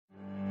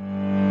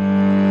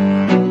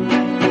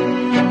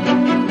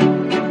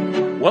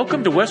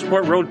Welcome to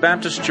Westport Road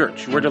Baptist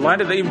Church. We're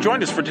delighted that you've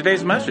joined us for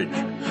today's message.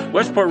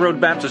 Westport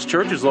Road Baptist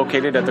Church is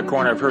located at the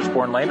corner of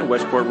Hurstbourne Lane and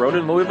Westport Road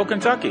in Louisville,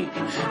 Kentucky.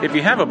 If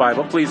you have a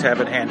Bible, please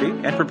have it handy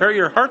and prepare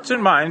your hearts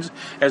and minds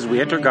as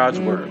we enter God's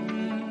Word.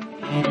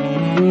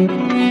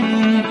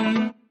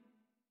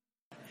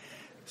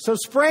 So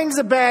spring's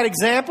a bad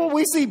example.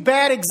 We see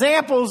bad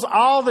examples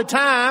all the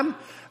time.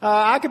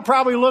 I could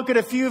probably look at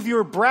a few of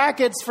your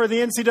brackets for the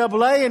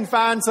NCAA and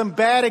find some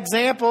bad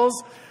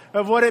examples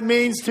of what it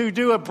means to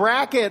do a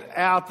bracket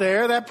out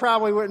there. That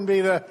probably wouldn't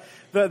be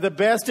the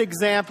best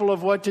example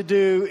of what to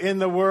do in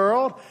the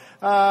world.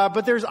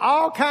 But there's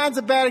all kinds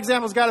of bad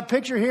examples. Got a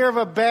picture here of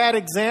a bad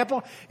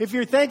example. If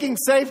you're thinking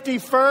safety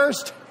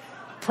first,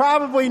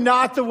 probably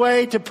not the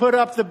way to put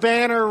up the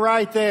banner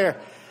right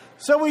there.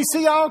 So we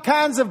see all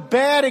kinds of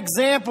bad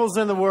examples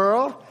in the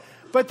world,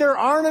 but there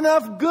aren't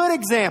enough good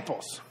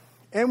examples.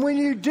 And when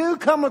you do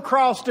come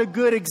across a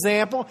good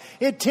example,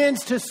 it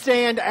tends to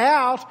stand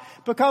out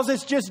because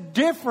it's just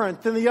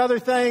different than the other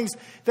things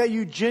that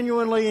you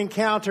genuinely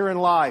encounter in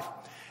life.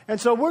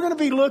 And so we're going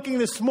to be looking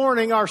this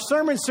morning. Our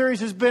sermon series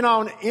has been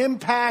on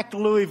Impact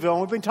Louisville.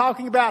 We've been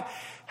talking about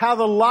how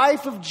the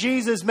life of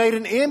Jesus made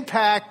an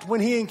impact when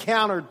he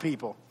encountered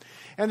people.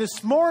 And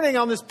this morning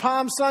on this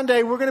Palm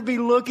Sunday, we're going to be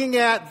looking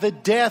at the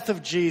death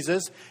of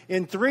Jesus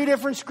in 3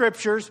 different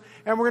scriptures.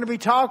 And we're going to be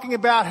talking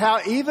about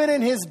how even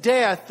in his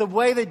death, the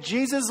way that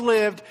Jesus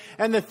lived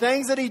and the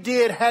things that he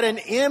did had an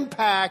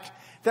impact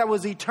that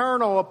was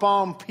eternal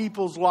upon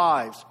people's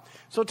lives.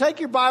 So take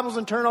your Bibles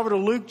and turn over to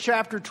Luke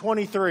chapter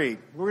 23.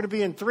 We're going to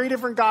be in 3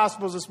 different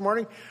Gospels this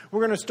morning.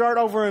 We're going to start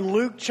over in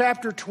Luke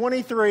chapter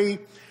 23.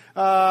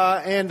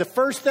 And the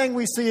first thing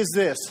we see is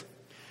this: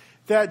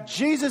 that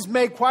Jesus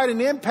made quite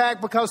an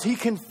impact because he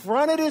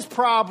confronted his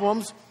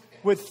problems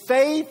with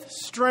faith,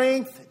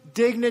 strength,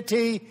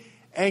 dignity,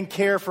 and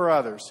care for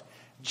others.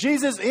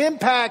 Jesus'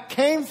 impact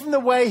came from the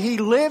way he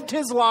lived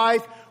his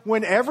life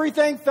when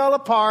everything fell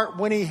apart,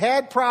 when he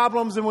had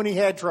problems, and when he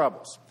had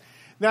troubles.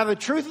 Now, the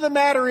truth of the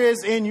matter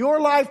is, in your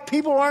life,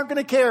 people aren't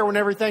going to care when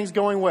everything's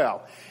going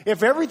well.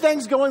 If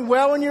everything's going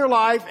well in your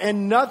life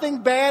and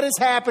nothing bad is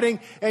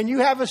happening and you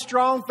have a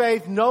strong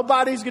faith,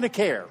 nobody's going to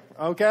care.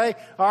 Okay?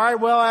 All right,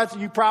 well,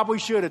 you probably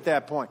should at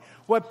that point.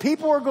 What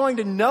people are going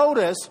to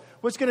notice,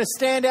 what's going to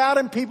stand out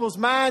in people's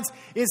minds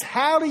is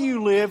how do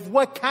you live?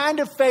 What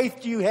kind of faith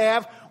do you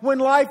have when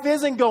life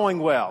isn't going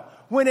well?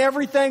 When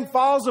everything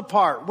falls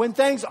apart? When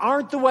things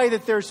aren't the way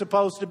that they're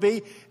supposed to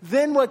be?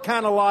 Then what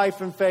kind of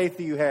life and faith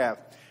do you have?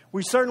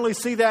 We certainly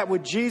see that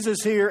with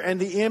Jesus here and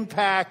the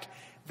impact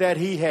that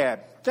he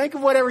had. Think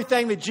of what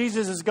everything that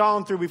Jesus has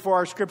gone through before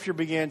our scripture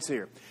begins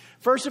here.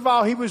 First of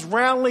all, he was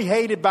roundly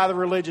hated by the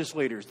religious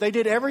leaders. They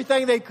did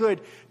everything they could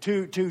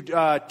to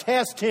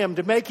test him,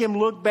 to make him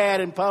look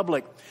bad in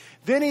public.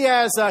 Then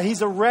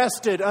he's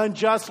arrested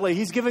unjustly.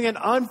 He's giving an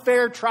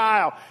unfair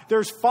trial.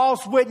 There's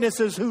false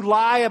witnesses who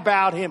lie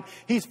about him.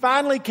 He's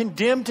finally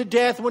condemned to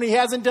death when he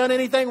hasn't done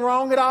anything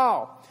wrong at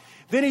all.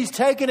 Then he's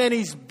taken and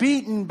he's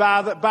beaten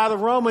by the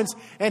Romans,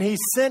 and he's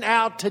sent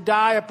out to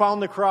die upon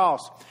the cross.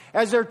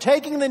 As they're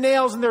taking the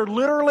nails and they're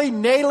literally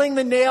nailing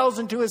the nails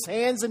into his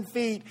hands and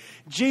feet,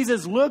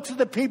 Jesus looks at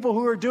the people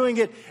who are doing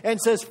it and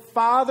says,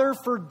 "Father,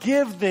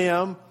 forgive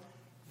them.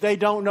 They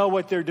don't know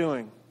what they're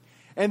doing."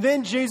 And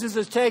then Jesus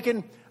is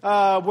taken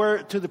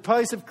to the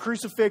place of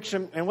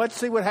crucifixion. And let's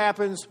see what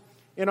happens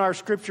in our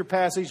scripture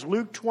passage,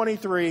 Luke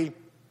 23,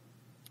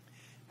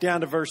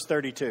 down to verse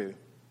 32.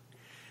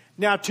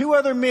 Now 2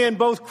 other men,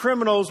 both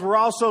criminals, were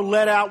also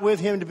led out with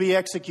him to be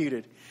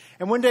executed.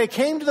 And when they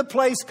came to the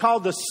place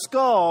called the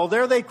Skull,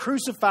 there they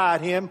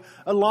crucified him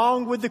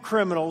along with the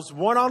criminals,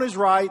 one on his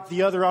right,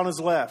 the other on his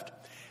left.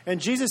 And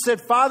Jesus said,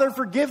 "Father,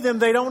 forgive them.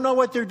 They don't know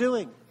what they're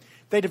doing."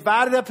 They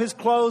divided up his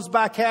clothes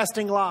by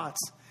casting lots.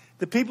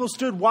 The people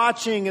stood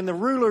watching, and the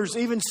rulers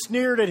even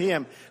sneered at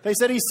him. They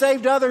said, "He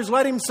saved others.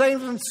 Let him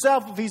save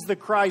himself if he's the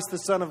Christ, the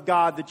Son of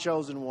God, the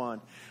chosen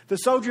one." The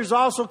soldiers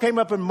also came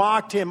up and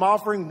mocked him,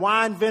 offering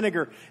wine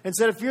vinegar, and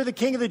said, "If you're the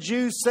King of the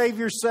Jews, save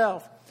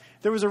yourself."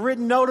 There was a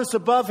written notice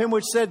above him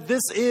which said,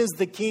 "This is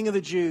the King of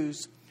the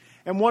Jews."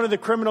 And one of the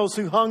criminals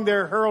who hung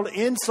there hurled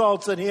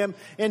insults at him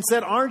and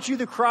said, "Aren't you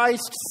the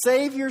Christ?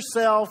 Save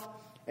yourself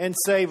and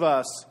save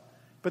us."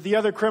 But the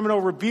other criminal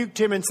rebuked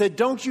him and said,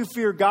 "Don't you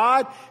fear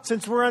God?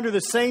 Since we're under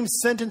the same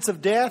sentence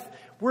of death,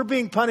 we're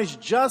being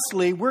punished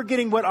justly. We're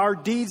getting what our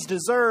deeds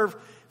deserve.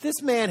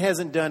 This man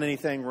hasn't done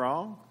anything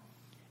wrong."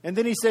 And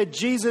then he said,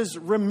 "Jesus,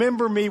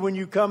 remember me when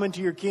you come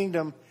into your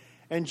kingdom."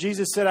 And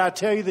Jesus said, "I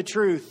tell you the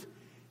truth.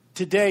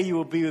 Today you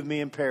will be with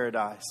me in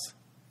paradise."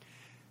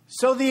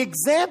 So the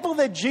example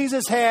that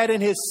Jesus had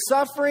in his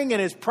suffering and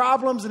his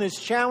problems and his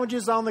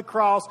challenges on the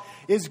cross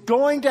is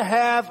going to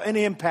have an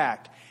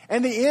impact.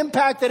 And the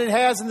impact that it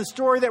has in the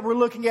story that we're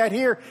looking at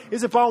here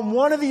is upon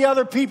one of the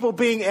other people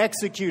being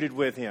executed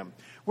with him.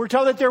 We're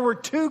told that there were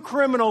 2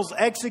 criminals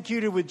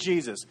executed with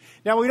Jesus.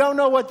 Now, we don't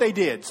know what they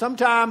did.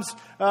 Sometimes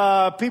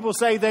people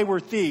say they were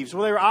thieves.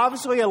 Well, they were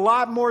obviously a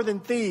lot more than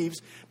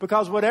thieves,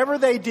 because whatever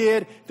they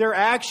did, their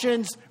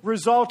actions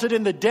resulted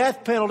in the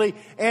death penalty.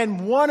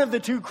 And one of the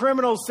 2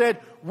 criminals said,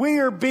 we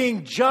are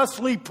being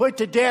justly put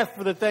to death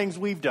for the things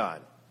we've done.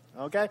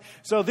 Okay?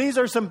 So these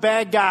are some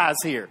bad guys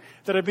here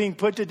that are being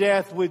put to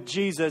death with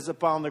Jesus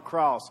upon the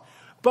cross.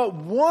 But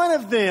one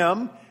of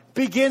them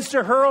begins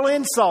to hurl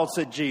insults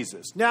at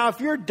Jesus. Now, if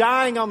you're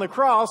dying on the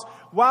cross,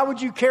 why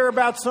would you care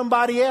about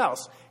somebody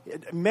else?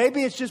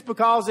 Maybe it's just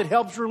because it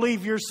helps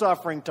relieve your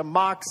suffering to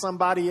mock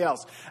somebody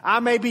else.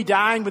 I may be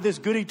dying, but this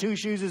goody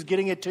two-shoes is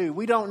getting it too.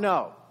 We don't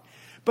know.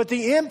 But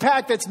the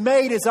impact that's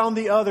made is on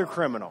the other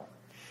criminal.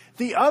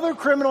 The other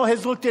criminal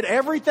has looked at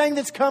everything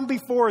that's come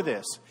before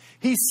this.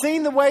 He's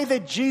seen the way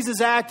that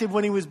Jesus acted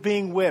when he was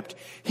being whipped.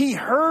 He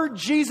heard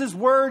Jesus'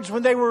 words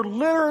when they were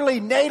literally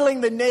nailing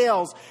the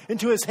nails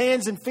into his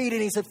hands and feet.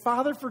 And he said,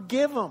 Father,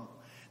 forgive them.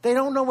 They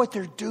don't know what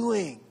they're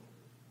doing.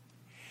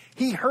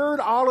 He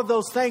heard all of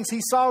those things.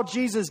 He saw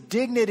Jesus'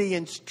 dignity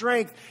and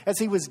strength as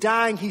he was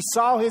dying. He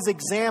saw his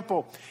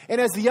example.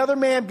 And as the other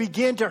man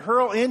began to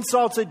hurl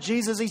insults at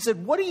Jesus, he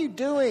said, what are you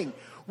doing?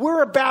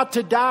 We're about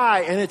to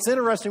die. And it's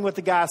interesting what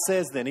the guy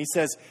says then. He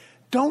says,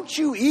 don't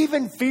you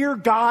even fear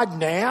God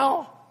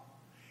now?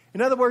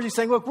 In other words, he's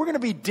saying, look, we're going to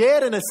be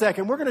dead in a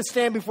second. We're going to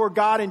stand before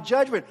God in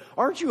judgment.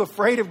 Aren't you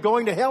afraid of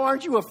going to hell?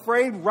 Aren't you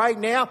afraid right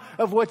now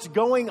of what's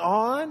going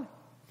on?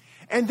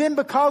 And then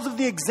because of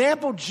the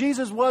example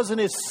Jesus was in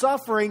his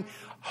suffering,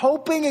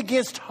 hoping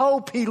against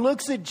hope, he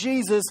looks at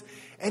Jesus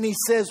and he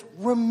says,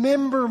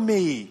 remember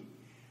me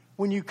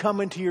when you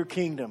come into your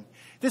kingdom.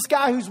 This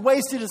guy who's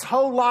wasted his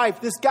whole life,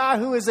 this guy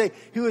who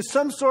is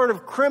some sort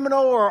of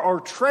criminal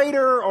or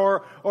traitor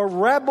or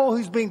rebel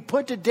who's being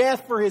put to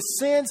death for his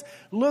sins,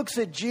 looks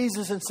at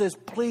Jesus and says,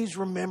 please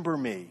remember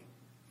me.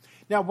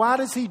 Now, why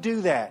does he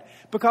do that?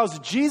 Because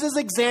Jesus'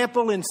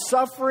 example in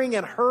suffering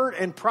and hurt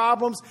and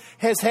problems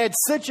has had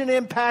such an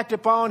impact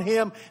upon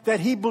him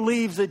that he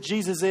believes that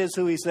Jesus is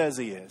who he says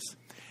he is.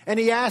 And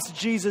he asks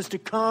Jesus to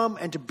come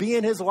and to be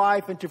in his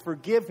life and to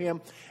forgive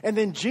him. And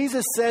then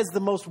Jesus says the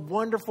most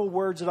wonderful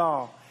words at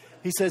all.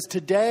 He says,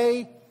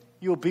 today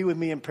you'll be with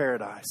me in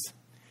paradise.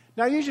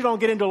 Now, I usually don't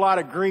get into a lot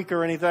of Greek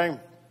or anything.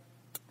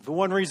 For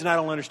one reason, I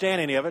don't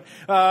understand any of it.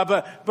 So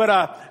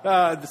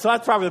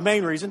that's probably the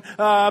main reason.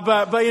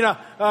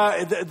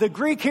 The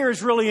Greek here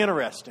is really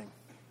interesting.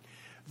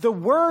 The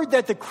word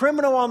that the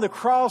criminal on the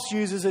cross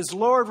uses is,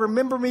 Lord,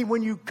 remember me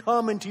when you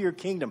come into your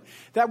kingdom.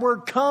 That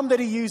word come that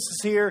he uses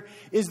here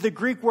is the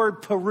Greek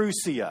word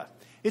parousia.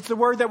 It's the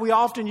word that we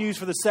often use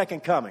for the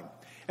second coming.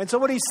 And so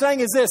what he's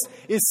saying is this,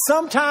 is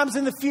sometimes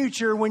in the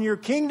future when your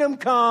kingdom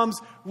comes,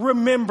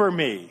 remember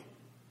me.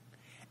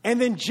 And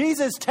then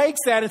Jesus takes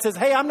that and says,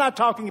 hey, I'm not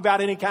talking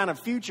about any kind of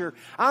future.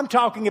 I'm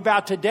talking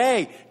about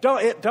today.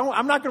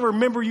 I'm not going to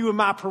remember you in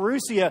my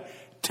parousia.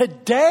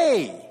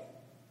 Today,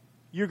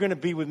 you're going to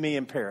be with me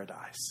in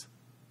paradise.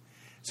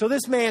 So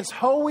this man's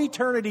whole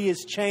eternity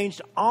is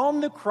changed on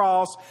the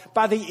cross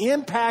by the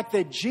impact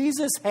that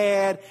Jesus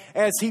had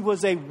as he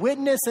was a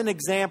witness and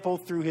example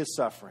through his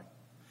suffering.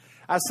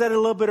 I said it a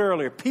little bit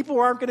earlier. People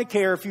aren't going to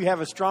care if you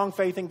have a strong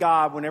faith in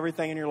God when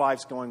everything in your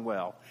life's going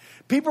well.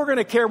 People are going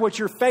to care what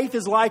your faith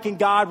is like in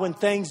God when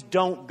things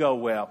don't go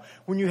well.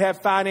 When you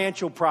have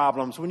financial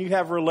problems, when you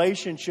have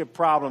relationship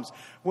problems,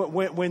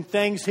 when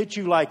things hit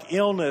you like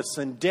illness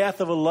and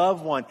death of a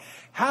loved one.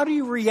 How do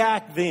you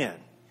react then?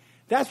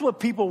 That's what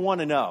people want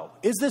to know.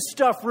 Is this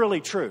stuff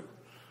really true?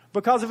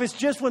 Because if it's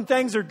just when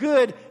things are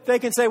good, they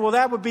can say, well,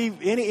 that would be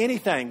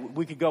anything.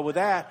 We could go with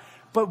that.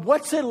 But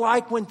what's it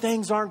like when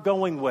things aren't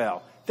going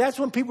well? That's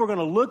when people are going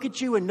to look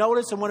at you and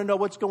notice and want to know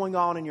what's going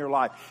on in your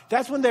life.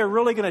 That's when they're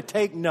really going to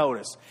take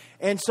notice.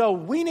 And so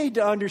we need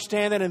to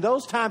understand that in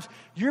those times,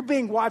 you're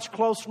being watched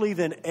closely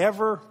than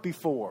ever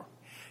before.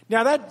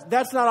 Now,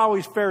 that's not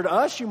always fair to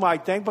us, you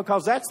might think,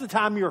 because that's the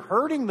time you're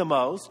hurting the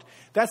most.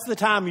 That's the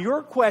time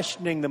you're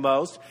questioning the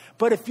most.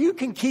 But if you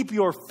can keep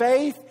your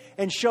faith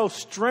and show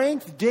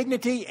strength,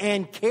 dignity,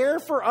 and care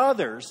for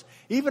others,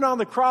 even on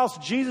the cross,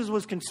 Jesus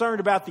was concerned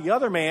about the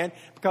other man,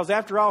 because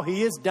after all,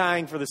 he is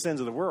dying for the sins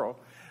of the world.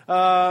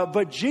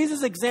 But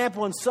Jesus'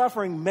 example in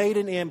suffering made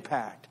an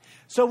impact.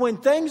 So when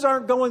things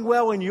aren't going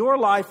well in your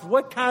life,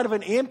 what kind of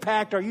an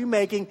impact are you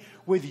making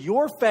with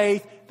your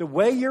faith, the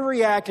way you're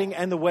reacting,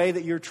 and the way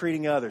that you're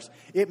treating others?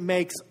 It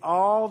makes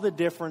all the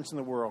difference in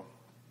the world.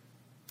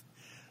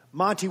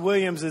 Monty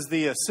Williams is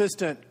the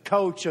assistant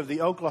coach of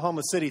the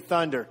Oklahoma City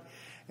Thunder.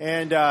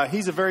 And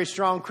he's a very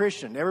strong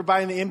Christian.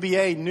 Everybody in the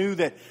NBA knew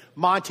that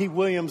Monty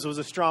Williams was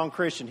a strong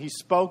Christian. He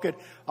spoke at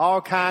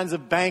all kinds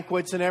of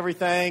banquets and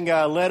everything,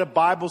 led a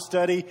Bible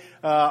study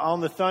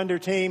on the Thunder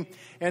team.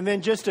 And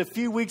then just a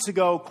few weeks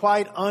ago,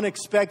 quite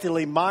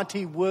unexpectedly,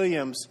 Monty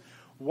Williams'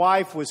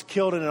 wife was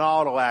killed in an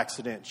auto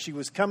accident. She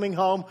was coming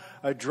home.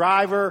 A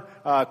driver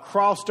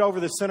crossed over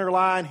the center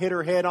line, hit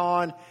her head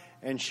on,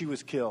 and she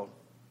was killed.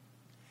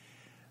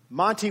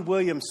 Monty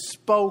Williams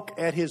spoke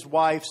at his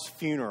wife's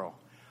funeral.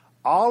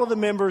 All of the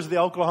members of the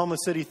Oklahoma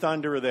City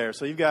Thunder are there.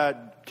 So you've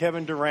got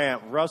Kevin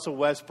Durant, Russell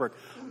Westbrook.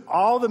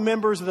 All the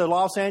members of the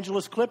Los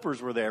Angeles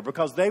Clippers were there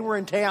because they were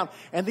in town.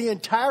 And the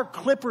entire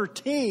Clipper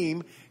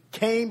team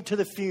came to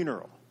the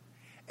funeral.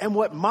 And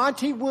what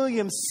Monty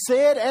Williams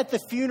said at the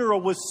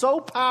funeral was so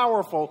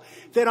powerful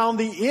that on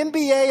the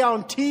NBA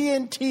on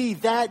TNT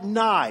that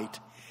night,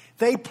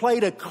 they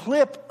played a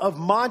clip of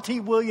Monty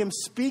Williams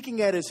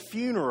speaking at his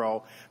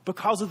funeral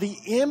because of the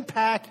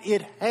impact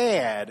it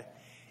had,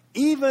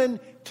 even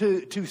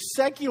to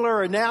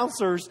secular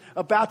announcers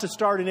about to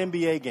start an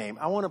NBA game.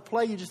 I want to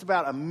play you just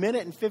about a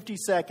minute and 50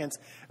 seconds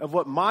of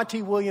what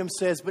Monty Williams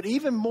says. But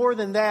even more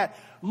than that,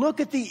 look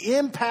at the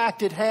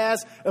impact it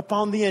has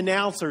upon the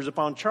announcers,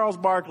 upon Charles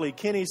Barkley,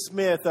 Kenny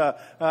Smith,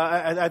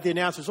 at the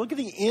announcers. Look at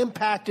the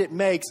impact it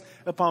makes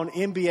upon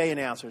NBA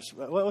announcers.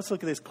 Well, let's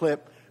look at this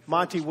clip.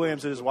 Monty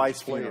Williams at his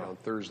wife's funeral. On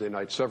Thursday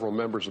night, several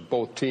members of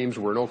both teams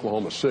were in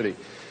Oklahoma City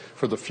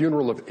for the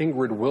funeral of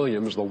Ingrid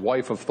Williams, the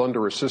wife of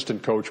Thunder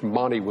assistant coach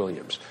Monty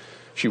Williams.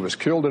 She was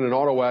killed in an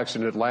auto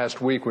accident last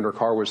week when her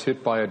car was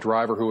hit by a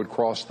driver who had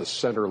crossed the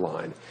center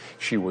line.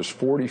 She was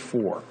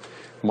 44.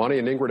 Monty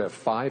and Ingrid have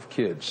 5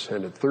 kids,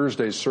 and at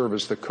Thursday's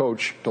service, the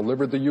coach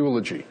delivered the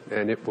eulogy,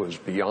 and it was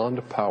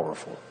beyond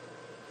powerful.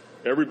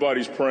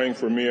 Everybody's praying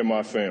for me and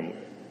my family,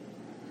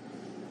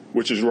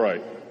 which is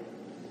right.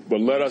 But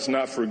let us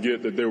not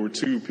forget that there were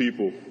 2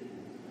 people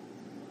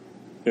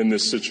in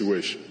this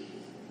situation.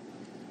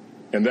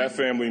 And that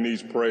family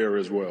needs prayer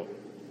as well.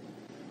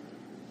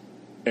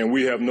 And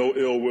we have no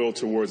ill will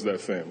towards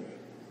that family.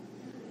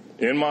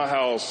 In my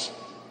house,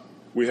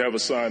 we have a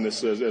sign that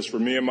says, as for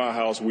me and my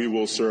house, we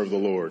will serve the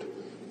Lord.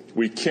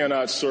 We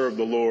cannot serve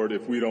the Lord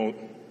if we don't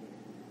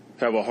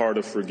have a heart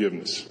of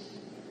forgiveness.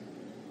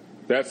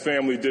 That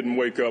family didn't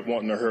wake up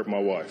wanting to hurt my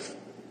wife.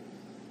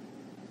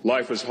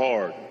 Life is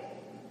hard.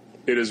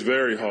 It is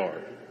very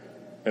hard,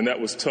 and that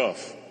was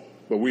tough,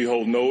 but we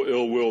hold no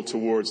ill will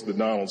towards the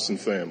Donaldson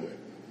family.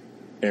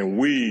 And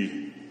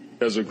we,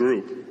 as a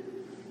group,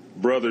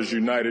 brothers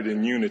united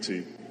in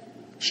unity,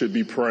 should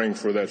be praying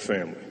for that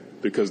family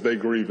because they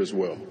grieve as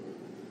well.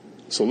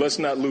 So let's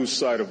not lose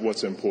sight of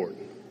what's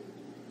important.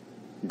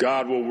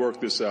 God will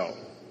work this out.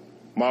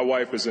 My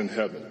wife is in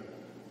heaven.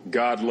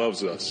 God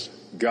loves us.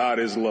 God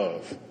is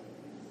love.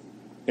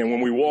 And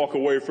when we walk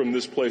away from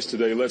this place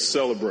today, let's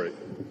celebrate.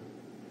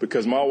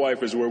 Because my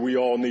wife is where we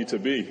all need to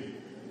be.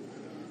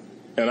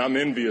 And I'm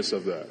envious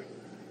of that.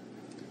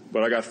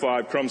 But I got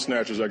 5 crumb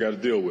snatchers I got to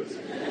deal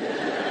with.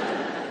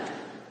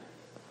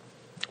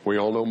 We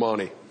all know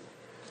Monty,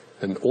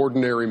 an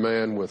ordinary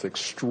man with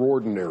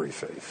extraordinary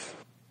faith.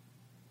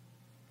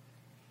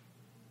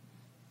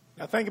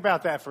 Now think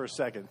about that for a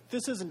second.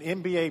 This is an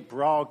NBA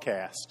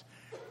broadcast,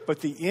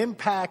 but the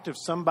impact of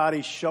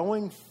somebody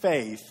showing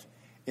faith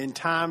in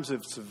times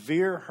of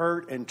severe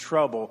hurt and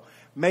trouble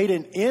made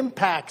an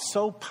impact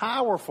so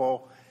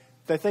powerful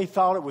that they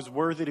thought it was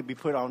worthy to be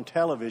put on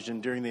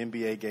television during the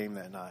NBA game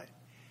that night.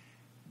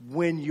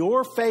 When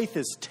your faith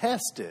is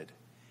tested,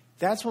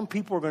 that's when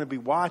people are going to be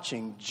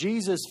watching.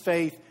 Jesus'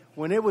 faith,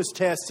 when it was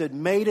tested,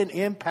 made an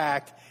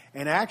impact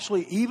and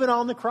actually, even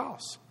on the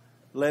cross,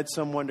 led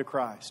someone to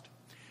Christ.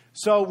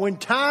 So when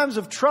times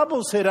of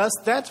troubles hit us,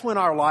 that's when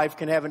our life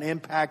can have an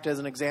impact as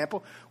an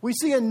example. We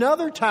see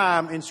another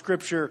time in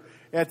Scripture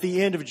at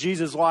the end of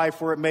Jesus'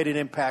 life where it made an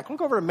impact.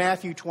 Look over to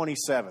Matthew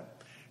 27.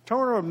 Turn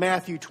over to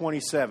Matthew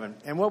 27.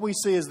 And what we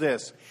see is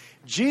this.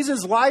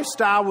 Jesus'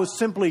 lifestyle was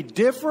simply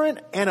different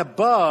and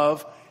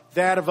above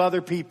that of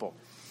other people.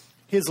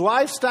 His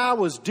lifestyle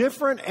was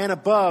different and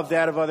above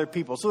that of other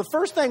people. So the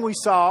first thing we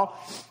saw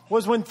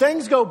was when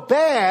things go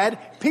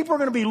bad, people are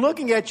going to be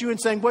looking at you and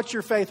saying, what's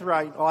your faith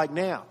like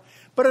now?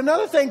 But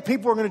another thing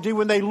people are going to do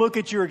when they look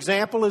at your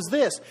example is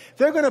this.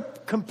 They're going to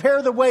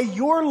compare the way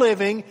you're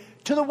living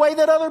to the way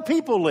that other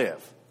people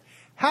live.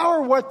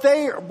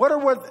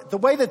 The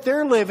way that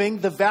they're living,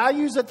 the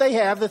values that they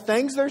have, the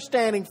things they're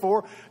standing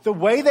for, the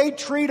way they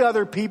treat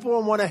other people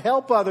and want to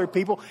help other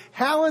people,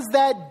 how is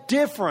that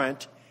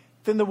different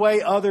than the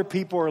way other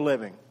people are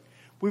living?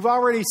 We've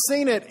already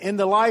seen it in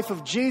the life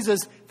of Jesus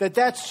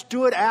that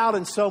stood out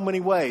in so many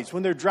ways.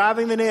 When they're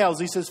driving the nails,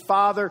 he says,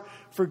 Father,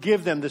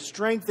 forgive them, the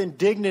strength and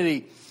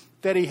dignity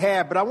that he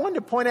had. But I wanted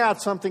to point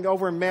out something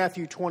over in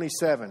Matthew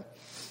 27.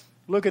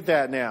 Look at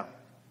that now.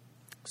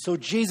 So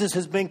Jesus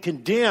has been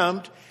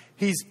condemned.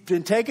 He's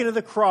been taken to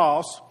the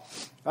cross.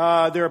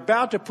 They're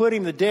about to put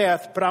him to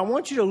death. But I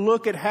want you to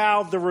look at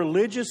how the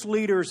religious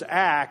leaders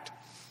act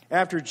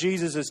after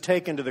Jesus is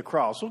taken to the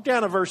cross. Look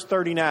down at verse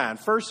 39.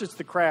 First, it's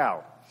the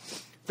crowd.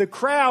 The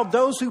crowd,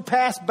 those who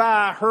passed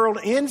by, hurled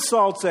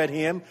insults at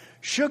him,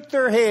 shook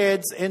their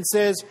heads, and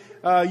says,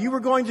 you were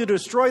going to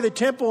destroy the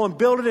temple and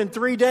build it in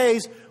 3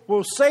 days.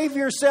 Well, save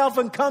yourself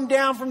and come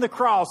down from the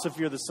cross if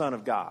you're the Son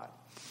of God.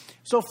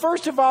 So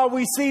first of all,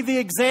 we see the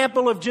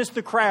example of just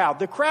the crowd.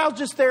 The crowd's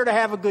just there to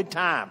have a good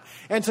time.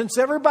 And since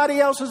everybody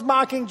else is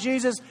mocking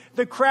Jesus,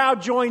 the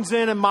crowd joins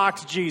in and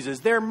mocks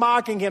Jesus. They're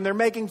mocking him. They're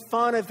making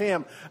fun of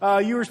him.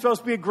 You were supposed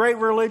to be a great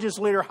religious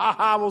leader. Ha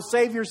ha, well,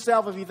 save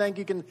yourself if you think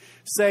you can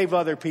save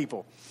other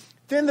people.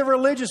 Then the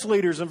religious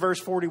leaders in verse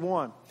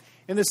 41.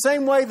 In the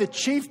same way, the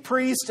chief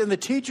priests and the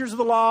teachers of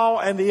the law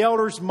and the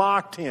elders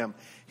mocked him.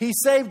 He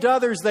saved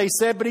others, they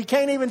said, but he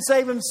can't even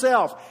save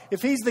himself.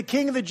 If he's the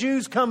king of the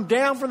Jews, come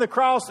down from the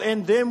cross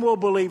and then we'll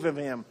believe in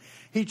him.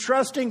 He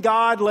trusts in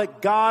God.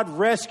 Let God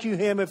rescue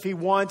him if he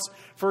wants,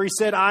 for he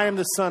said, I am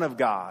the Son of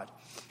God.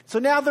 So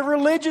now the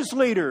religious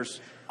leaders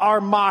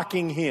are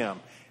mocking him.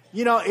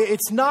 You know,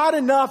 it's not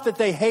enough that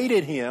they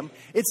hated him.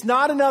 It's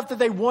not enough that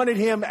they wanted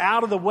him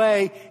out of the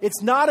way.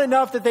 It's not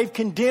enough that they've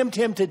condemned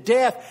him to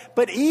death.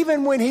 But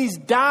even when he's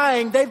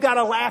dying, they've got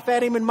to laugh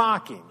at him and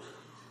mock him.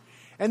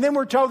 And then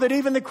we're told that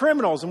even the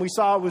criminals, and we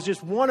saw it was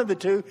just one of the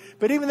two,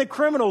 but even the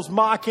criminals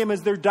mock him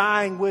as they're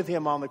dying with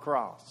him on the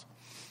cross.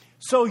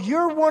 So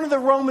you're one of the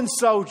Roman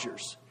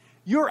soldiers.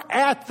 You're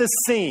at the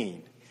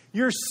scene.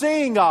 You're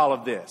seeing all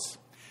of this.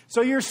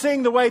 So you're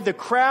seeing the way the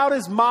crowd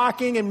is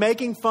mocking and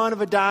making fun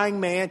of a dying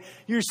man.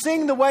 You're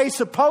seeing the way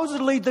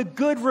supposedly the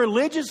good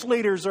religious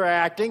leaders are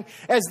acting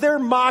as they're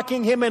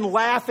mocking him and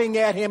laughing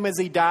at him as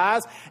he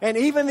dies. And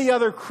even the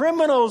other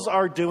criminals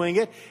are doing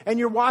it. And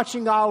you're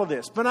watching all of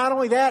this. But not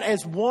only that,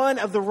 as one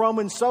of the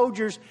Roman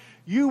soldiers,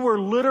 you were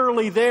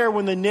literally there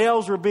when the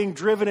nails were being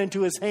driven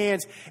into his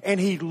hands. And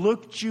he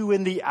looked you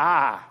in the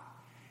eye.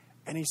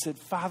 And he said,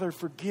 Father,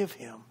 forgive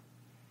him.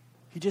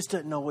 He just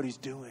doesn't know what he's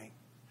doing.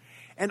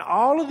 And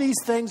all of these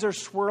things are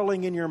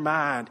swirling in your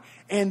mind.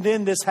 And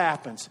then this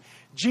happens.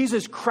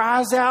 Jesus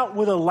cries out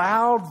with a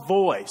loud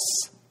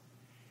voice.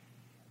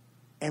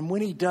 And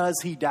when he does,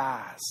 he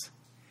dies.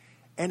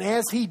 And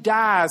as he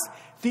dies,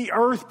 the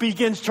earth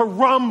begins to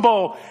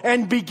rumble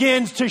and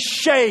begins to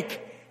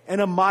shake. And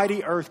a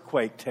mighty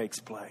earthquake takes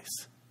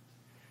place.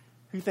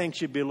 Who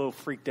thinks you'd be a little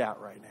freaked out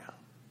right now?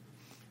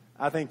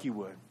 I think you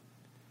would.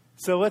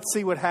 So let's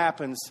see what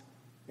happens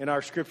in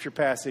our scripture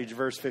passage,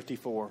 verse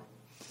 54.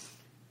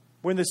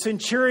 When the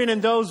centurion and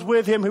those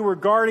with him who were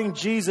guarding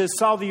Jesus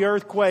saw the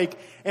earthquake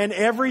and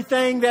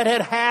everything that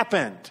had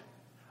happened,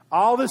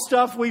 all the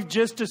stuff we've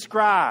just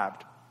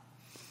described,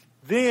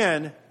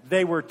 then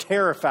they were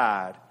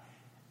terrified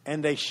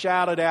and they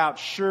shouted out,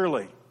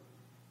 surely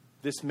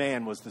this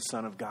man was the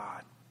Son of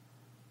God.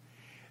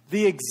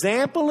 The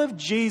example of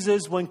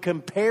Jesus when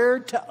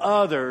compared to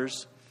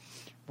others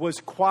was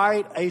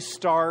quite a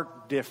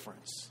stark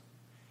difference.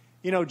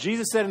 You know,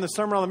 Jesus said in the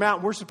Sermon on the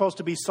Mount, we're supposed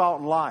to be salt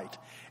and light.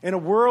 In a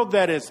world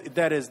that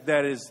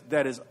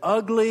is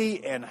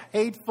ugly and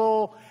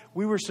hateful,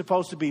 we were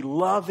supposed to be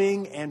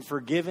loving and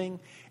forgiving.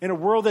 In a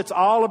world that's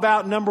all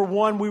about number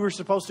one, we were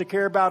supposed to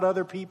care about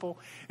other people.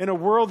 In a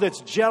world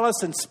that's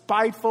jealous and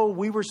spiteful,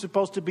 we were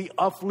supposed to be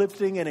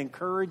uplifting and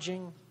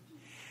encouraging.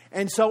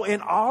 And so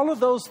in all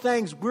of those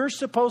things, we're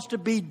supposed to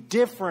be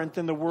different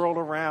than the world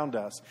around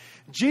us.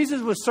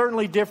 Jesus was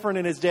certainly different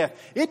in his death.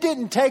 It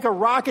didn't take a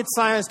rocket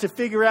science to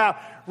figure out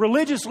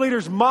religious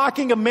leaders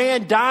mocking a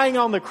man dying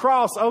on the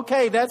cross.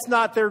 Okay, that's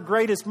not their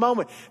greatest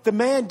moment. The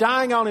man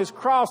dying on his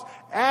cross,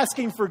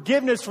 asking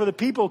forgiveness for the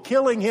people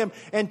killing him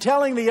and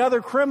telling the other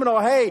criminal,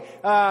 hey,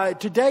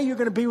 today you're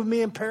going to be with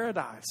me in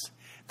paradise.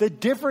 The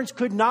difference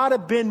could not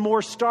have been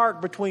more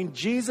stark between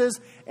Jesus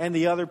and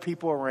the other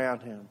people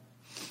around him.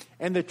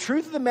 And the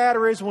truth of the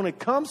matter is, when it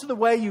comes to the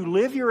way you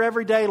live your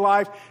everyday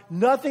life,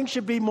 nothing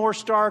should be more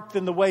stark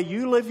than the way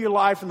you live your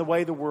life and the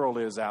way the world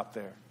is out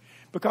there.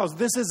 Because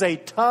this is a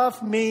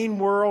tough, mean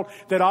world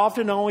that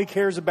often only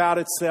cares about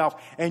itself.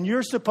 And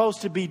you're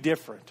supposed to be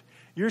different.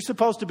 You're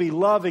supposed to be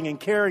loving and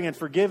caring and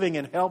forgiving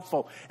and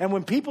helpful. And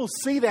when people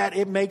see that,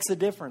 it makes a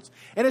difference.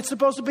 And it's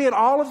supposed to be in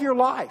all of your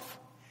life.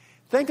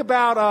 Think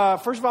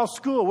about, first of all,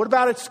 school. What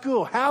about at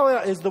school? How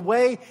is the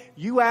way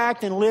you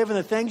act and live and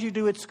the things you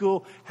do at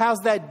school, how's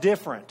that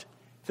different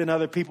than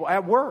other people?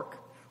 At work.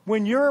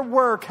 When you're at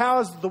work, how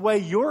is the way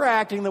you're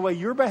acting, the way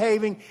you're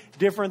behaving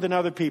different than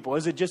other people?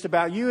 Is it just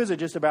about you? Is it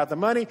just about the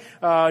money?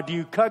 Do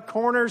you cut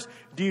corners?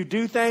 Do you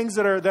do things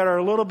that are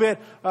a little bit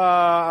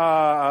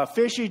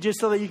fishy just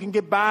so that you can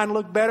get by and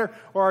look better?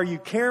 Or are you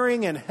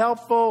caring and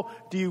helpful?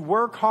 Do you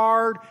work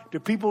hard? Do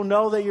people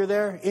know that you're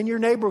there in your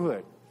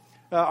neighborhood?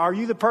 Are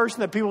you the person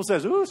that people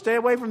says, ooh, stay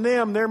away from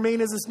them, they're mean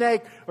as a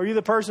snake? Or are you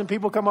the person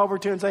people come over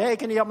to and say, hey,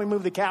 can you help me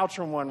move the couch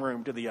from one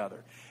room to the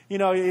other? You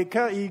know, you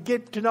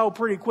get to know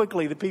pretty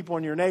quickly the people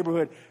in your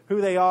neighborhood, who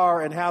they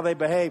are and how they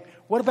behave.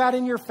 What about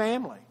in your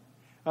family?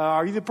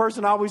 Are you the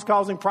person always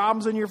causing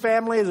problems in your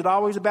family? Is it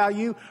always about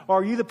you? Or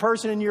are you the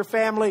person in your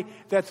family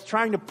that's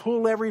trying to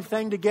pull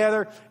everything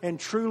together and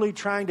truly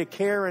trying to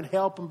care and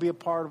help and be a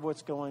part of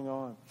what's going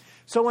on?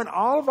 So in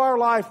all of our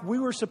life, we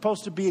were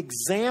supposed to be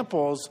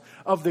examples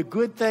of the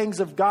good things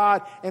of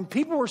God. And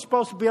people were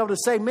supposed to be able to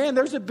say, man,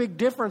 there's a big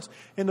difference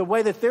in the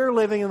way that they're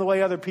living and the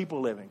way other people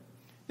are living.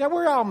 Now,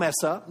 we all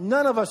mess up.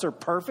 None of us are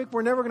perfect.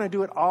 We're never going to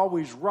do it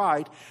always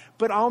right.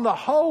 But on the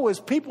whole, as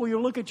people, you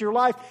look at your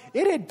life,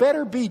 it had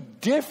better be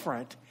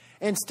different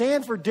and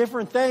stand for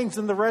different things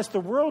than the rest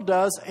of the world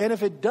does. And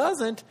if it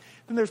doesn't,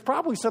 then there's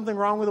probably something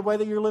wrong with the way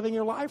that you're living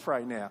your life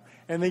right now.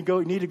 And then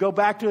need to go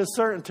back to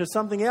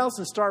something else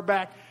and start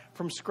back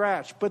from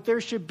scratch. But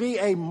there should be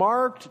a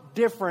marked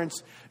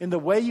difference in the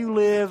way you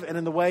live and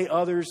in the way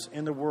others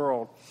in the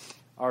world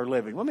are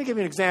living. Let me give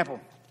you an example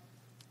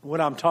of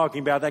what I'm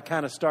talking about, that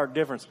kind of stark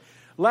difference.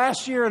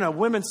 Last year in a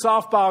women's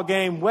softball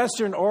game,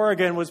 Western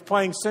Oregon was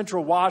playing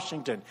Central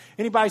Washington.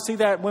 Anybody see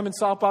that women's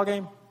softball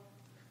game?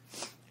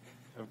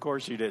 Of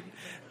course you didn't.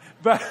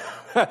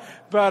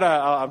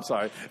 I'm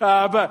sorry.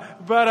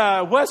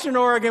 But Western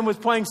Oregon was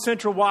playing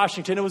Central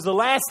Washington. It was the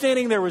last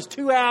inning. There was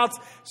 2 outs.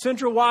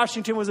 Central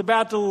Washington was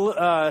about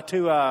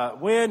to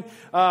win.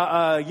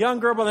 A young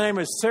girl by the name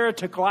of Sarah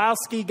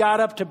Tukolowski got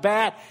up to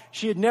bat.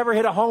 She had never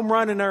hit a home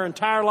run in her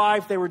entire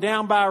life. They were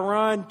down by a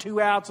run,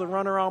 2 outs, a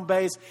runner on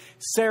base.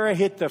 Sarah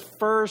hit the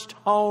first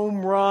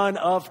home run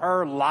of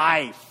her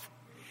life.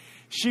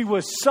 She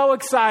was so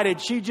excited.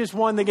 She just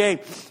won the game.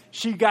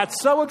 She got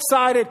so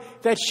excited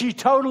that she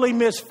totally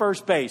missed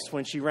first base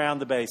when she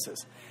rounded the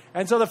bases.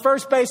 And so the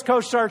first base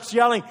coach starts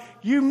yelling,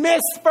 "You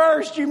missed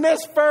first,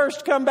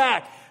 come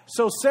back."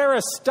 So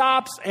Sarah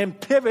stops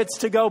and pivots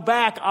to go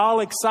back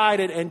all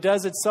excited and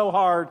does it so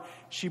hard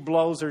she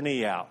blows her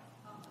knee out.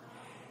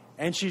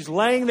 And she's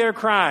laying there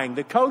crying.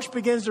 The coach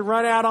begins to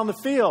run out on the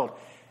field.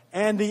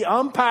 And the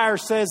umpire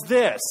says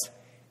this: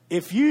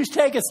 if you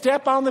take a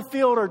step on the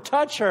field or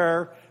touch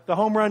her, the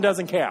home run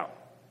doesn't count.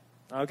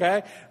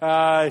 Okay?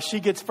 She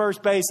gets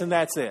first base and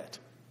that's it.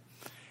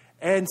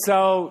 And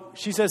so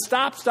she says,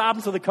 stop.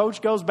 And so the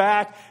coach goes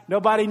back.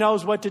 Nobody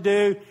knows what to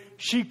do.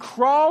 She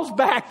crawls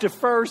back to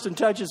first and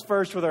touches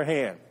first with her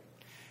hand.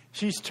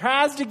 She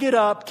tries to get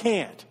up,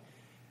 can't.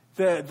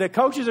 The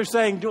coaches are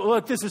saying,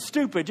 look, this is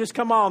stupid. Just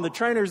come on. The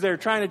trainer's there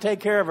trying to take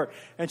care of her.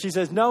 And she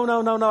says,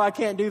 no, I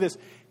can't do this.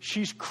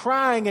 She's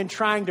crying and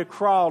trying to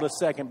crawl to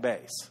second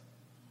base.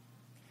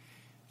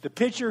 The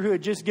pitcher who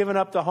had just given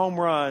up the home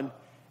run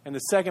and the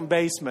second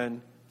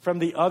baseman from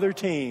the other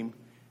team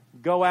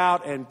go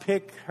out and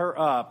pick her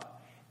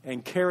up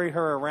and carry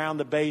her around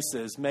the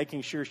bases,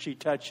 making sure she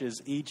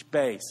touches each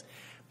base.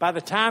 By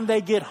the time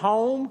they get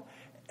home,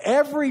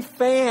 every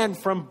fan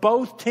from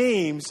both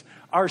teams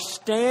are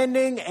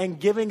standing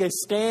and giving a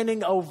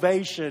standing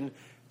ovation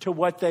to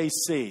what they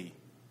see.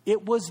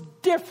 It was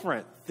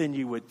different than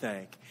you would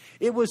think.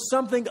 It was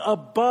something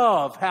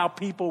above how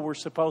people were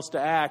supposed to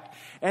act.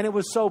 And it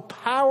was so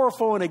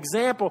powerful an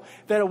example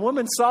that a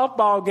women's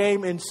softball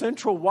game in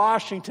Central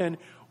Washington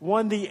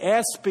won the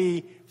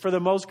ESPY for the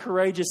most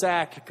courageous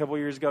act a couple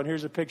years ago. And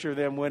here's a picture of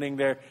them winning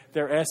their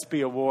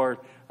ESPY award,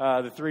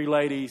 the 3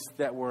 ladies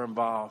that were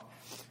involved.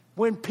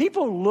 When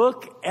people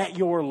look at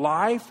your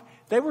life,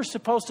 they were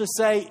supposed to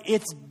say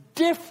it's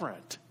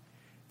different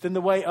than the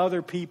way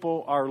other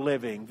people are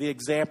living, the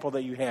example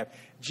that you have.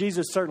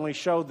 Jesus certainly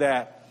showed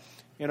that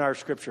in our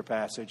scripture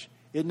passage.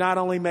 It not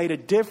only made a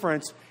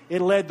difference,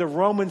 it led the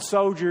Roman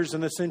soldiers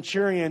and the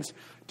centurions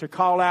to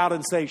call out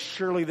and say,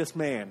 surely this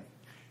man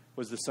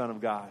was the Son of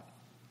God.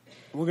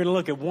 We're going to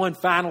look at one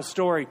final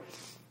story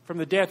from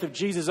the death of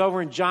Jesus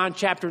over in John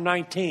chapter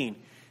 19.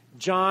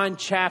 John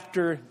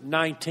chapter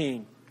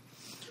 19.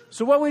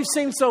 So what we've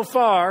seen so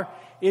far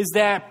is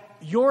that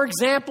your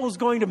example is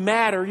going to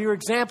matter, your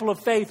example of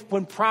faith,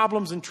 when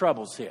problems and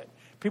troubles hit.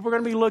 People are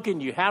going to be looking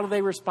at you. How do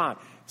they respond?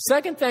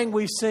 Second thing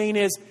we've seen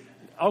is,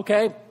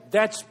 okay,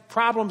 that's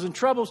problems and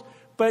troubles,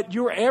 but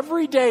your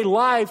everyday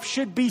life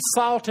should be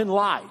salt and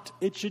light.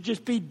 It should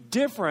just be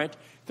different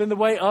than the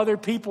way other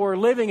people are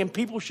living, and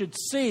people should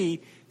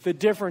see the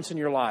difference in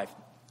your life.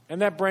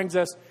 And that brings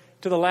us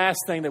to the last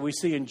thing that we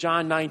see in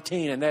John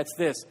 19, and that's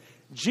this.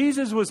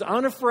 Jesus was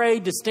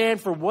unafraid to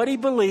stand for what he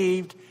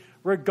believed,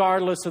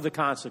 regardless of the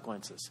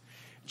consequences.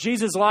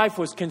 Jesus' life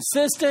was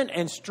consistent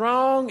and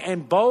strong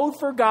and bold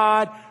for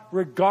God,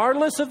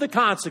 regardless of the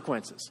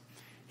consequences.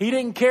 He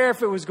didn't care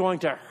if it was going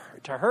to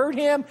hurt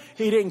him.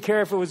 He didn't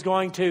care if it was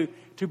going to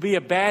be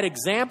a bad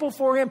example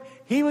for him.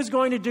 He was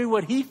going to do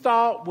what he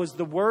thought was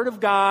the Word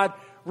of God,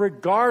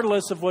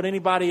 regardless of what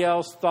anybody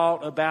else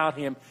thought about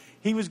him.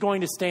 He was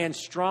going to stand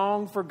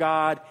strong for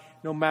God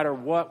no matter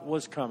what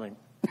was coming.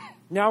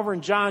 Now over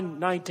in John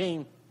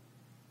 19,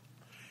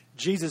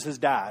 Jesus has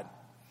died.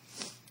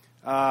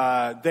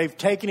 They've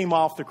taken him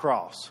off the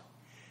cross.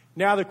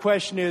 Now the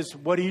question is,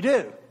 what do you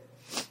do?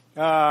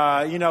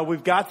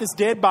 We've got this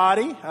dead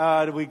body.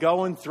 Do we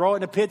go and throw it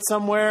in a pit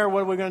somewhere?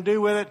 What are we going to do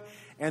with it?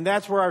 And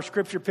that's where our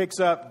scripture picks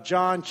up,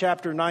 John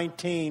chapter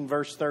 19,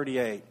 verse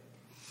 38.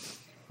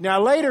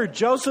 Now later,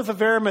 Joseph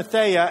of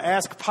Arimathea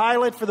asked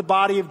Pilate for the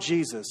body of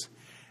Jesus.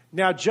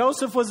 Now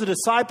Joseph was a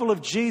disciple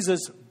of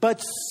Jesus,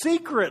 but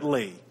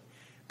secretly,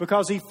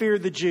 because he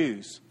feared the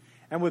Jews.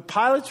 And with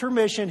Pilate's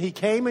permission, he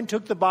came and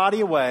took the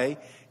body away.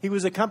 He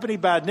was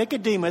accompanied by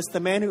Nicodemus, the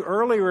man who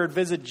earlier had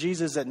visited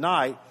Jesus at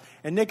night.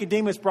 And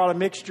Nicodemus brought a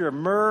mixture of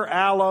myrrh,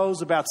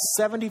 aloes, about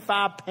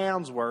 75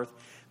 pounds worth.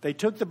 They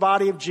took the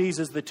body of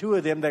Jesus, the two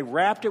of them. They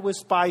wrapped it with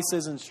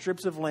spices and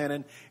strips of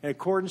linen in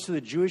accordance to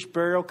the Jewish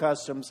burial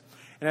customs.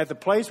 And at the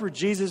place where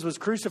Jesus was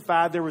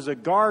crucified, there was a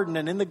garden,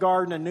 and in the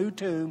garden a new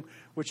tomb,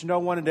 which no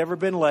one had ever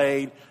been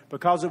laid,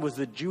 because it was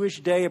the Jewish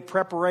day of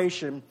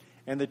preparation,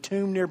 and the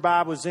tomb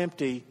nearby was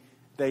empty.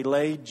 They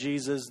laid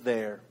Jesus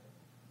there.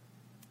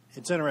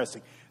 It's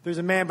interesting. There's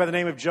a man by the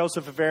name of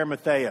Joseph of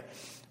Arimathea.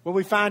 What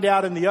we find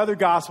out in the other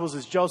Gospels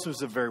is Joseph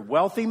is a very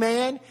wealthy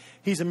man.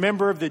 He's a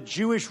member of the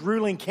Jewish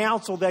ruling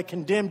council that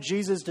condemned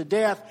Jesus to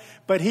death,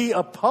 but he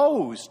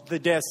opposed the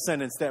death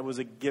sentence that was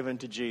given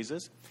to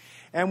Jesus.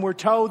 And we're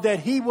told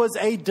that he was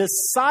a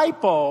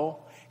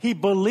disciple. He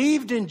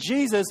believed in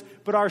Jesus,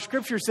 but our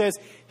scripture says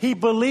he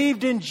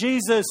believed in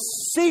Jesus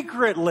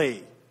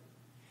secretly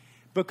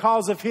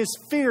because of his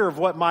fear of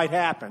what might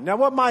happen. Now,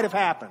 what might have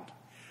happened?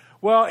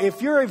 Well,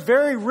 if you're a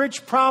very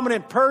rich,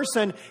 prominent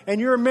person and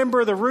you're a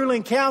member of the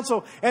ruling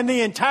council and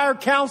the entire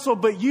council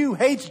but you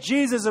hates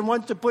Jesus and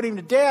wants to put him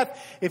to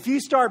death, if you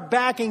start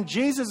backing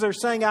Jesus or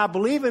saying, I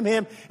believe in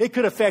him, it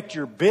could affect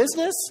your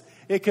business.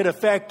 It could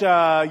affect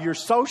your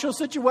social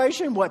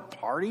situation, what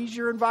parties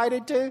you're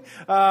invited to.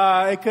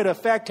 It could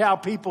affect how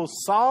people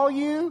saw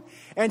you.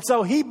 And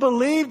so he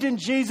believed in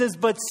Jesus,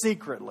 but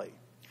secretly.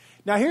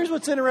 Now, here's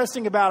what's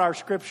interesting about our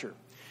scripture.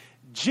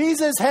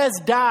 Jesus has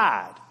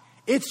died.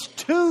 It's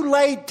too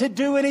late to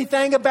do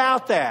anything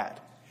about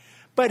that.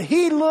 But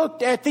he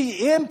looked at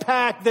the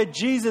impact that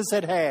Jesus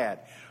had had.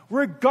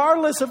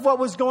 Regardless of what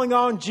was going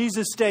on,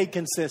 Jesus stayed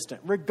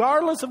consistent.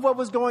 Regardless of what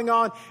was going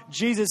on,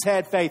 Jesus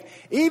had faith.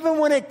 Even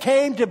when it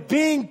came to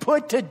being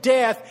put to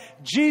death,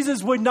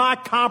 Jesus would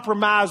not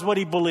compromise what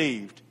he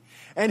believed.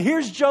 And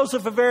here's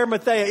Joseph of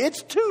Arimathea.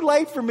 It's too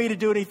late for me to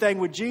do anything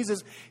with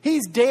Jesus.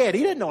 He's dead.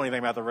 He didn't know anything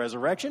about the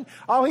resurrection.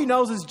 All he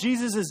knows is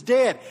Jesus is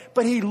dead.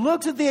 But he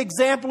looks at the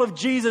example of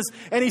Jesus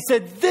and he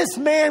said, this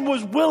man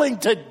was willing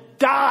to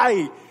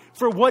die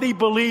for what he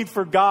believed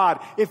for God.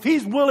 If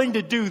he's willing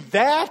to do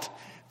that,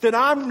 then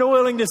I'm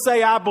willing to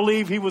say I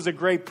believe he was a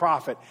great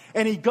prophet.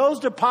 And he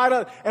goes to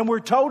Pilate, and we're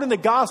told in the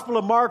Gospel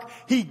of Mark,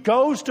 he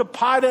goes to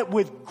Pilate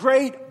with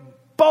great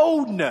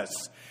boldness.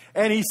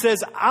 And he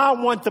says, I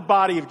want the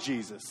body of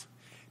Jesus.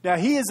 Now,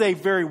 he is a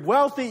very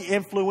wealthy,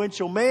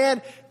 influential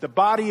man. The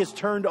body is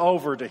turned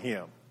over to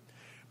him.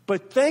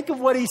 But think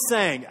of what he's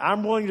saying.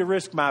 I'm willing to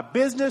risk my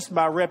business,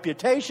 my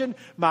reputation,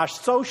 my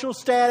social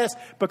status,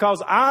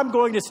 because I'm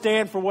going to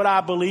stand for what I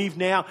believe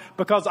now,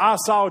 because I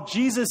saw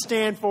Jesus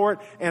stand for it,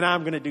 and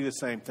I'm going to do the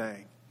same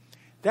thing.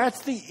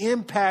 That's the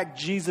impact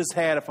Jesus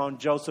had upon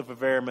Joseph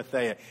of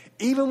Arimathea.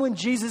 Even when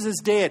Jesus is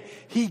dead,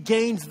 he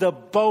gains the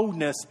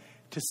boldness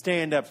to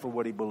stand up for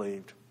what he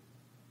believed.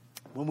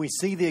 When we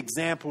see the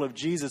example of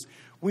Jesus,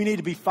 we need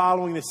to be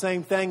following the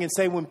same thing and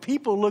say, when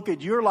people look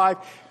at your life,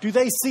 do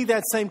they see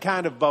that same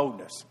kind of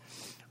boldness?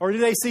 Or do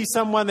they see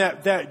someone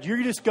that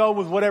you just go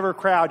with whatever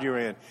crowd you're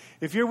in?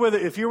 If you're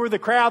with a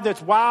crowd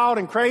that's wild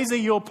and crazy,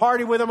 you'll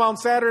party with them on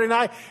Saturday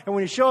night. And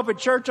when you show up at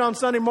church on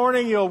Sunday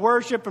morning, you'll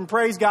worship and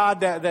praise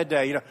God that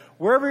day. You know,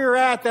 wherever you're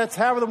at, that's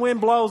however the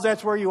wind blows,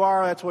 that's where you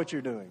are, that's what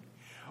you're doing.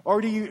 Or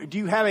do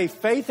you have a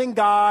faith in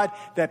God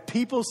that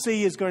people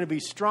see is going to be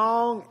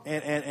strong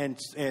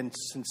and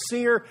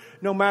sincere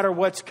no matter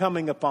what's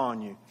coming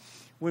upon you?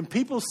 When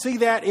people see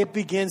that, it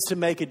begins to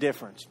make a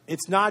difference.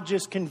 It's not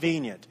just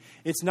convenient.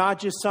 It's not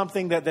just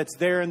something that's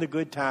there in the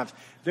good times.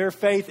 Their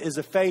faith is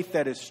a faith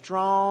that is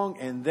strong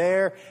and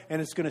there,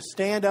 and it's going to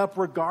stand up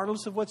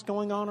regardless of what's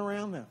going on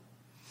around them.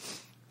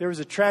 There was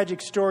a tragic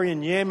story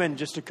in Yemen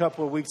just a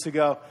couple of weeks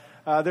ago.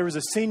 There was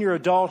a senior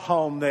adult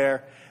home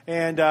there.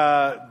 And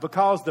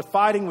because the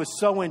fighting was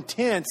so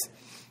intense,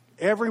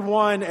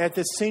 everyone at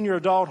this senior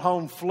adult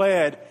home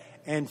fled,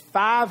 and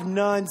 5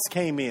 nuns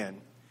came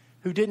in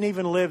who didn't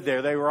even live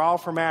there. They were all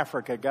from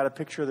Africa. Got a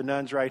picture of the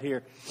nuns right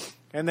here.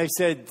 And they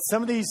said,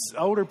 some of these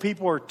older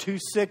people are too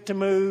sick to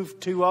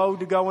move, too old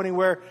to go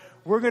anywhere.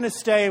 We're going to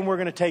stay and we're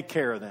going to take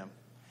care of them.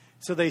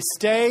 So they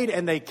stayed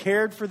and they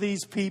cared for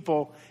these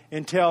people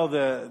until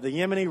the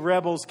Yemeni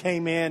rebels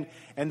came in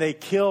and they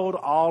killed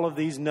all of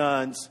these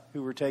nuns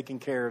who were taking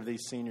care of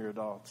these senior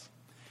adults.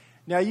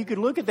 Now, you could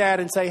look at that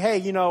and say,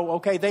 hey,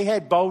 okay, they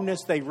had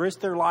boldness. They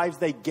risked their lives.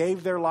 They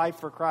gave their life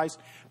for Christ.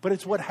 But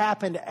it's what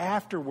happened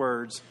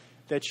afterwards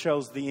that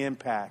shows the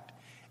impact.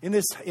 In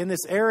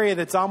this area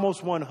that's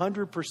almost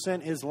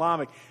 100%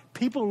 Islamic,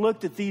 people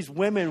looked at these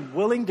women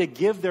willing to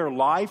give their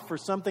life for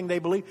something they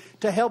believe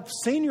to help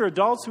senior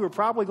adults who were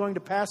probably going to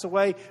pass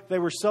away. They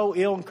were so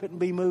ill and couldn't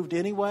be moved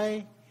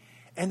anyway.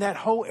 And that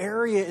whole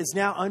area is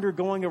now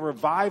undergoing a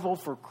revival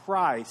for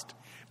Christ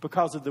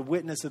because of the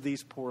witness of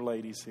these poor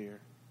ladies here.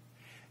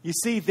 You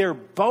see, their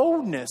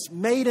boldness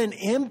made an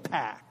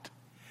impact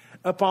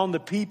upon the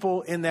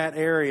people in that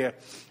area,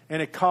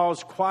 and it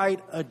caused quite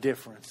a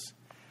difference.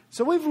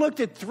 So we've looked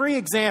at 3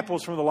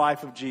 examples from the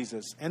life of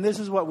Jesus, and this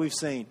is what we've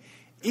seen.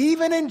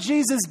 Even in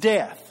Jesus'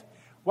 death,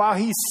 while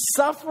he's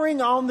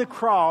suffering on the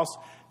cross,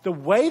 the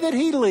way that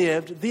he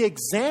lived, the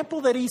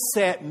example that he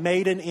set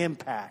made an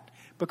impact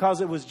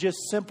because it was just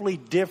simply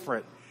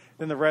different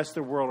than the rest of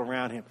the world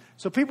around him.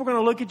 So people are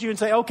going to look at you and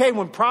say, okay,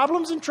 when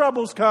problems and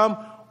troubles come,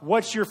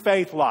 what's your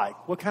faith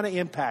like? What kind of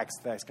impacts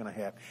that's going to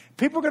have?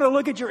 People are going to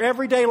look at your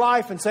everyday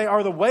life and say,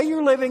 are the way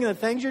you're living and the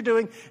things you're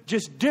doing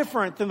just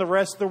different than the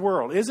rest of the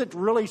world? Is it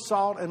really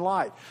salt and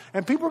light?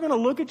 And people are going to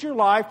look at your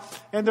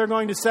life and they're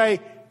going to say,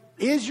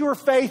 is your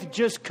faith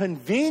just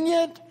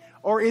convenient,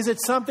 or is it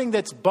something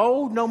that's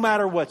bold no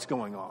matter what's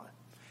going on?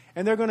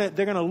 And they're going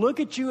to look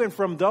at you, and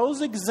from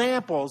those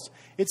examples,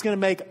 it's going to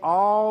make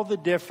all the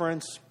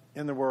difference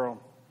in the world.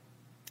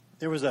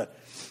 There was a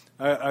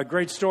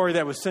great story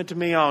that was sent to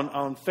me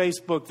on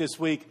Facebook this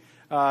week.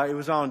 It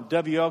was on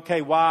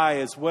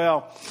WLKY as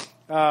well.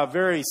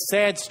 Very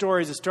sad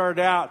story as it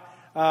started out.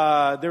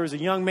 there was a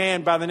young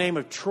man by the name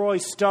of Troy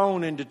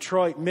Stone in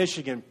Detroit,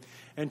 Michigan.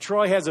 And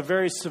Troy has a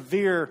very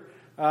severe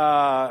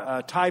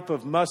type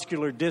of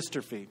muscular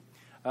dystrophy.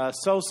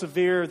 So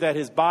severe that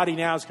his body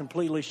now is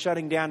completely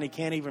shutting down. And he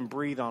can't even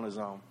breathe on his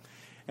own.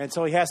 And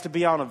so he has to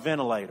be on a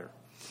ventilator.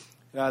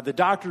 The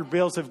doctor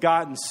bills have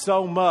gotten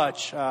so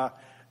much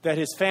that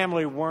his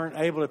family weren't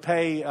able to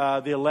pay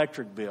the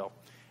electric bill.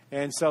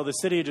 And so the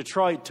city of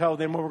Detroit told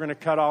them, well, we're going to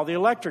cut all the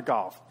electric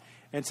off.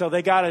 And so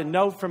they got a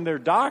note from their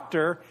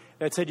doctor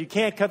that said, you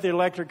can't cut the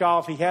electric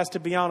off. He has to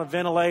be on a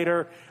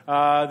ventilator.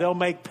 They'll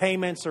make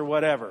payments or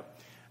whatever.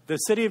 The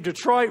city of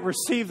Detroit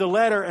received the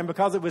letter, and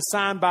because it was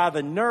signed by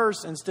the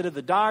nurse instead of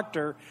the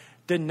doctor,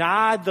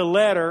 denied the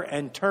letter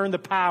and turned the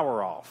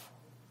power off.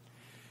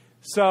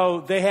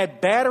 So they had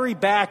battery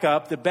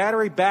backup. The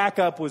battery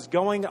backup was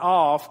going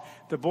off.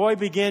 The boy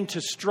began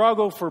to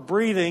struggle for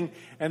breathing,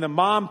 and the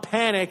mom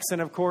panics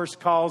and, of course,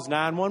 calls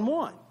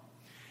 911.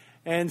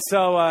 And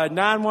so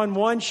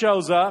 911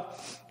 shows up,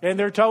 and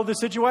they're told the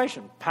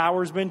situation.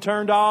 Power's been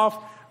turned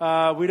off.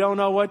 We don't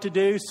know what to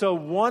do. So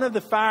one of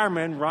the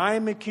firemen,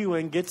 Ryan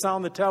McEwen, gets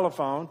on the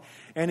telephone,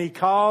 and he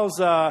calls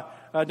down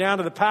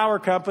to the power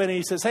company.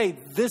 He says, hey,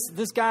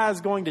 this guy is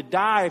going to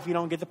die if you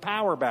don't get the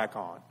power back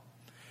on.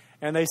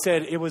 And they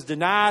said, it was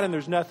denied and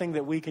there's nothing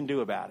that we can do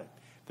about it.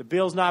 The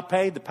bill's not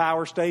paid, the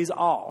power stays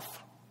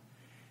off.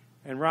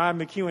 And Ryan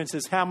McEwen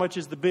says, how much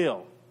is the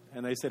bill?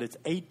 And they said, it's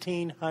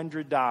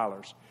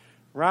 $1,800.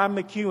 Ryan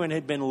McEwen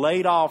had been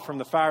laid off from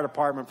the fire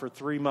department for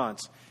 3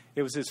 months.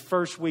 It was his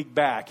first week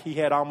back. He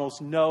had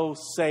almost no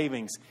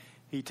savings.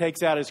 He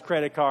takes out his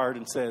credit card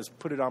and says,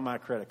 put it on my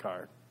credit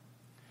card.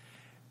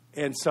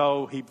 And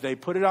so they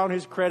put it on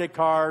his credit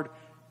card.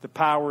 The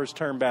power is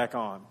turned back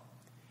on.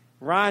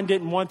 Ryan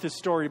didn't want this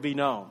story to be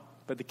known,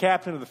 but the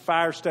captain of the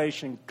fire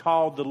station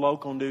called the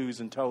local news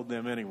and told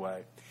them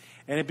anyway.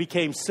 And it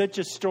became such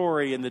a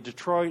story in the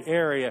Detroit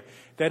area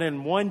that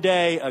in one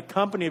day, a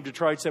company of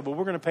Detroit said, well,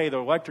 we're going to pay the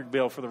electric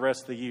bill for the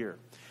rest of the year.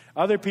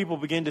 Other people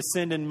begin to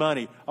send in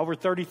money. Over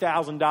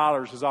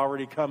 $30,000 has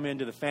already come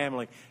into the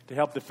family to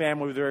help the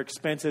family with their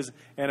expenses.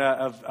 And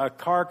a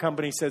car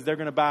company says they're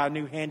going to buy a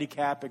new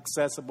handicap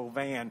accessible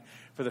van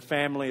for the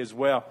family as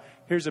well.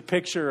 Here's a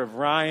picture of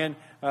Ryan,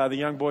 the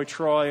young boy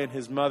Troy, and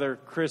his mother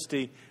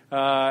Christy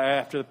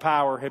after the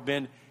power had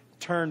been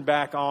turned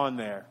back on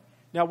there.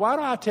 Now, why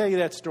do I tell you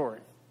that story?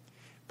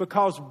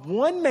 Because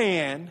one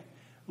man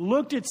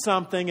looked at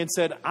something and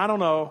said, I don't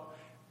know,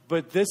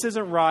 but this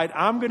isn't right.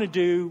 I'm going to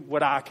do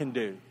what I can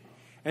do.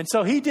 And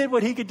so he did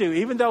what he could do.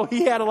 Even though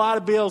he had a lot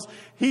of bills,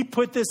 he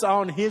put this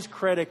on his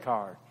credit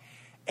card.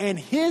 And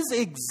his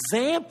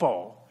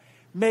example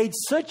made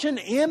such an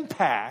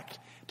impact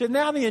that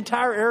now the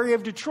entire area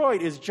of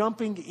Detroit is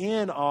jumping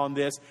in on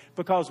this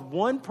because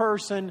one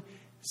person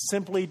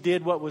simply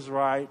did what was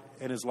right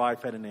and his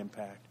life had an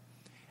impact.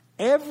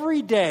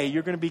 Every day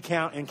you're going to be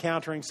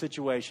encountering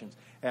situations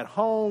at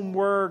home,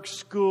 work,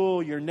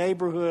 school, your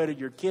neighborhood, at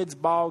your kids'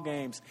 ball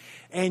games.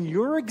 And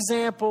your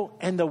example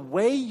and the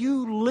way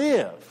you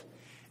live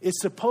is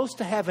supposed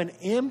to have an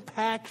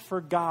impact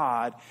for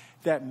God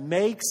that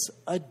makes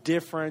a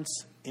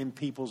difference in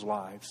people's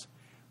lives.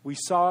 We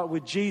saw it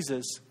with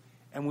Jesus,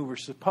 and we were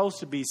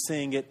supposed to be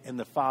seeing it in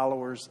the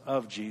followers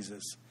of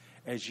Jesus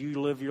as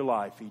you live your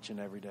life each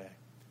and every day.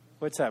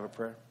 Let's have a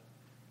prayer.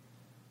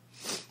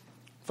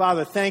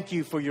 Father, thank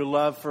you for your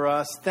love for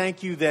us.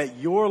 Thank you that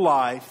your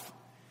life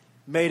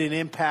made an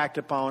impact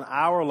upon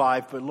our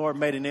life, but Lord,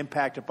 made an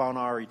impact upon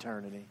our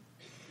eternity.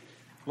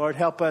 Lord,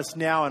 help us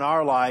now in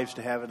our lives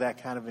to have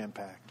that kind of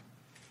impact.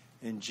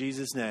 In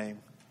Jesus' name,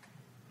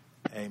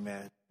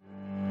 amen.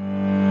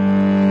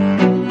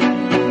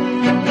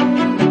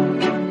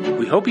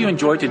 We hope you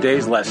enjoyed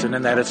today's lesson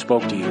and that it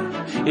spoke to you.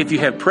 If you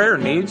have prayer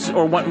needs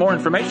or want more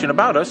information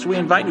about us, we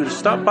invite you to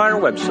stop by our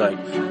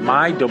website,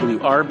 mywrbc.org,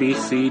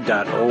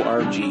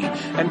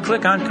 and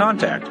click on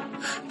Contact.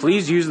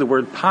 Please use the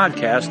word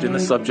podcast in the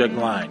subject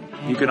line.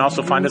 You can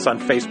also find us on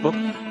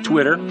Facebook,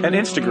 Twitter, and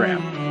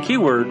Instagram.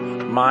 Keyword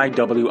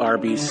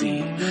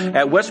MyWRBC.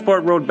 At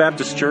Westport Road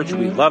Baptist Church,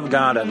 we love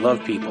God and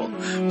love people.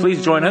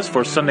 Please join us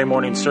for Sunday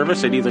morning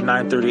service at either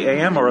 9:30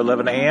 a.m. or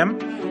 11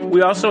 a.m.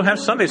 We also have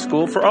Sunday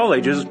school for all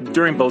ages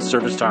during both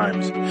service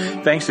times.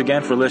 Thanks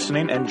again for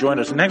listening, and join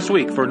us next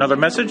week for another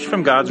message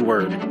from God's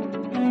Word.